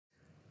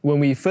When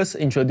we first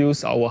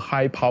introduced our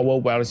high-power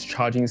wireless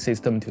charging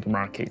system to the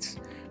market,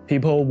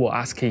 people were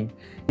asking,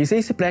 is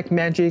it black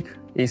magic?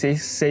 Is it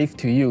safe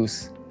to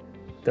use?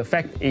 The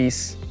fact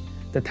is,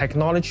 the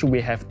technology we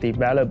have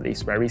developed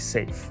is very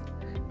safe.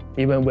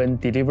 Even when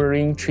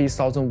delivering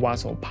 3000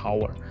 watts of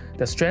power,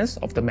 the strength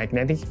of the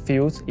magnetic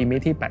field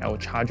emitted by our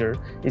charger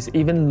is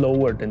even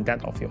lower than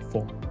that of your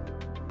phone.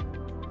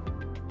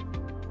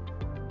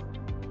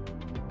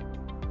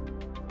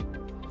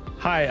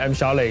 Hi, I'm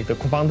Xiaolei, the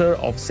co-founder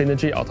of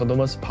Xnergy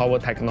Autonomous Power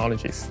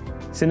Technologies.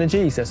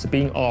 Xnergy is a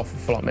spin-off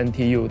from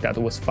NTU that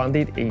was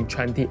founded in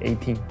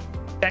 2018.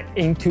 Back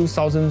in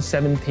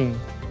 2017,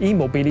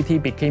 e-mobility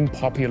became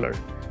popular.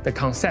 The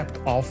concept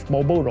of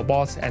mobile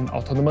robots and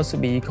autonomous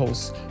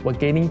vehicles were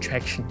gaining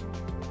traction.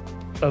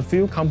 A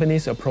few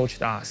companies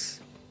approached us,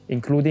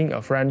 including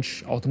a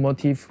French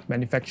automotive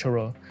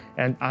manufacturer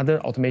and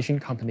other automation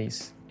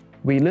companies.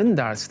 We learned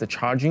that the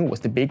charging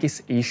was the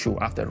biggest issue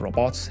after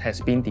robots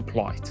has been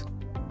deployed.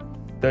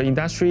 The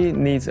industry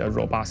needs a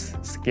robust,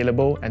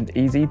 scalable, and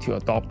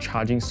easy-to-adopt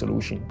charging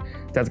solution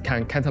that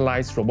can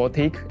catalyze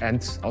robotic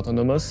and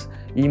autonomous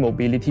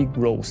e-mobility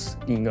growth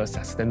in a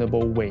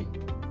sustainable way.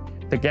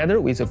 Together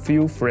with a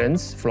few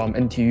friends from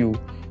NTU,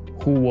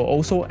 who were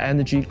also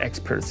energy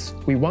experts,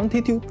 we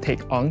wanted to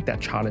take on that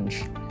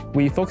challenge.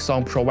 We focus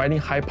on providing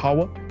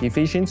high-power,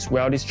 efficient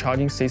wireless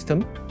charging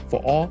system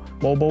for all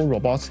mobile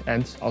robots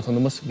and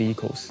autonomous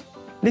vehicles.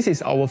 This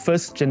is our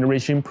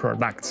first-generation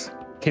product,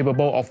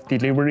 capable of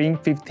delivering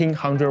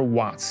 1500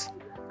 watts.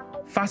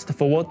 Fast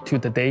forward to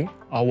today,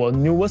 our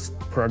newest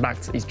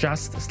product is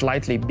just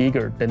slightly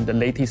bigger than the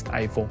latest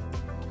iPhone.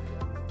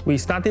 We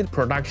started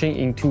production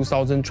in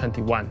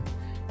 2021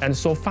 and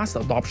saw fast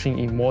adoption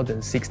in more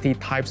than 60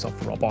 types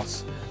of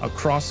robots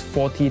across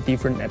 40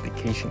 different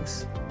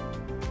applications.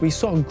 We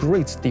saw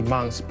great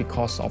demands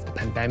because of the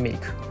pandemic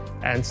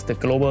and the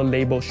global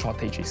labor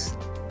shortages.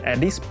 At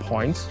this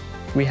point,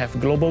 we have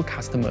global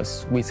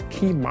customers with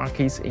key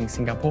markets in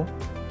Singapore,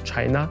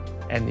 China,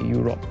 and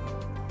Europe.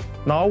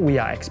 Now we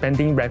are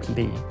expanding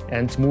rapidly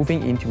and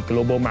moving into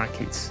global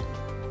markets.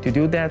 To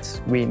do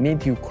that, we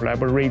need to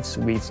collaborate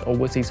with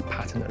overseas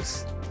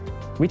partners,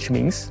 which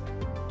means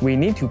we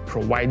need to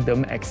provide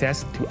them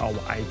access to our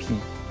IP.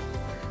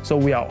 So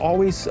we are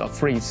always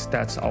afraid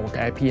that our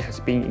IP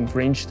has been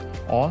infringed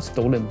or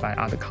stolen by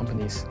other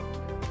companies.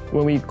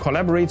 When we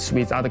collaborate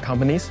with other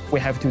companies, we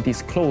have to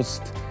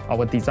disclose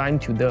our design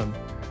to them.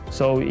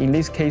 So in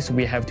this case,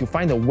 we have to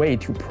find a way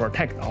to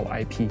protect our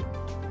IP.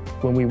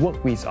 When we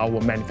work with our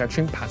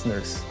manufacturing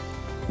partners,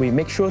 we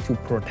make sure to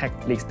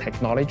protect this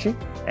technology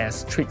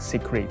as trade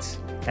secrets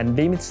and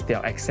limit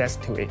their access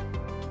to it.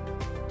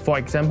 For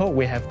example,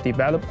 we have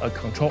developed a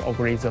control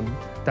algorithm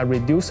that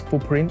reduces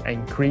footprint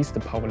and increases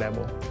the power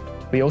level.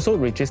 We also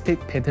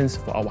registered patents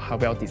for our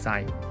hardware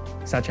design,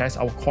 such as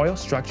our coil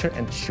structure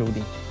and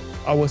shielding.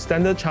 Our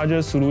standard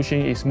charger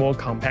solution is more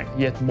compact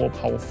yet more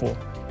powerful.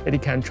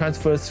 It can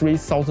transfer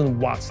 3000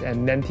 watts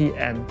and 90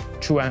 amp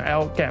through an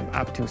L gap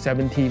up to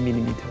 70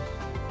 mm.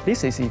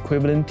 This is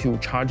equivalent to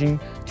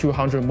charging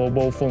 200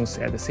 mobile phones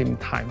at the same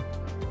time.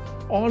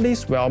 All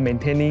this while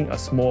maintaining a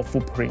small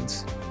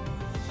footprint.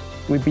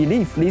 We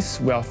believe this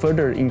will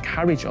further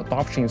encourage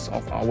adoptions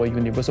of our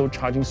universal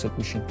charging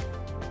solution.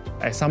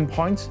 At some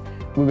point,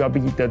 we will be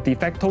the de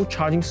facto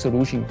charging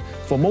solution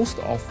for most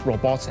of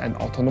robots and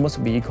autonomous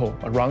vehicles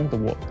around the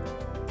world.